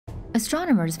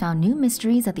Astronomers found new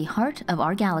mysteries at the heart of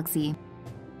our galaxy.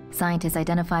 Scientists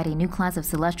identified a new class of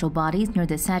celestial bodies near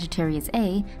the Sagittarius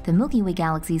A, the Milky Way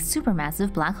Galaxy's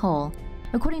supermassive black hole.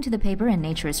 According to the paper in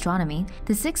Nature Astronomy,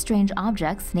 the 6 strange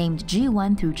objects, named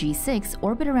G1 through G6,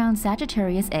 orbit around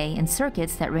Sagittarius A in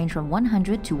circuits that range from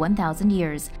 100 to 1,000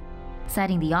 years.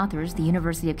 Citing the authors, the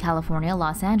University of California,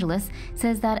 Los Angeles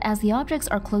says that as the objects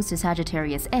are close to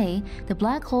Sagittarius A, the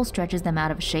black hole stretches them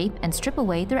out of shape and strip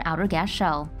away their outer gas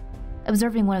shell.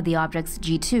 Observing one of the objects,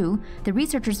 G2, the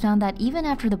researchers found that even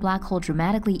after the black hole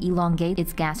dramatically elongates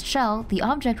its gas shell, the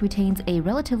object retains a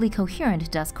relatively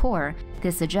coherent dust core.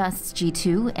 This suggests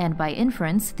G2, and by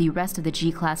inference, the rest of the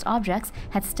G-class objects,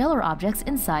 had stellar objects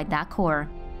inside that core.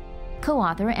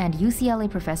 Co-author and UCLA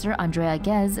professor Andrea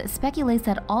Ghez speculates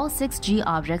that all 6 G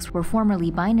objects were formerly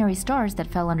binary stars that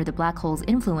fell under the black hole's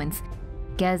influence.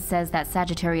 Ghez says that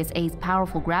Sagittarius A's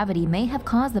powerful gravity may have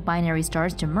caused the binary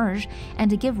stars to merge and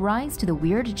to give rise to the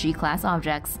weird G-class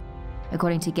objects.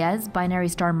 According to Ghez, binary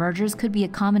star mergers could be a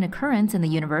common occurrence in the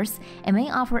universe and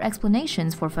may offer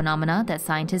explanations for phenomena that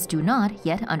scientists do not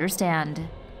yet understand.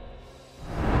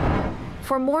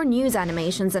 For more news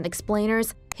animations and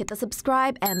explainers, hit the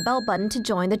subscribe and bell button to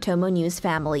join the Tomo News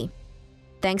family.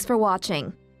 Thanks for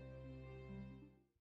watching.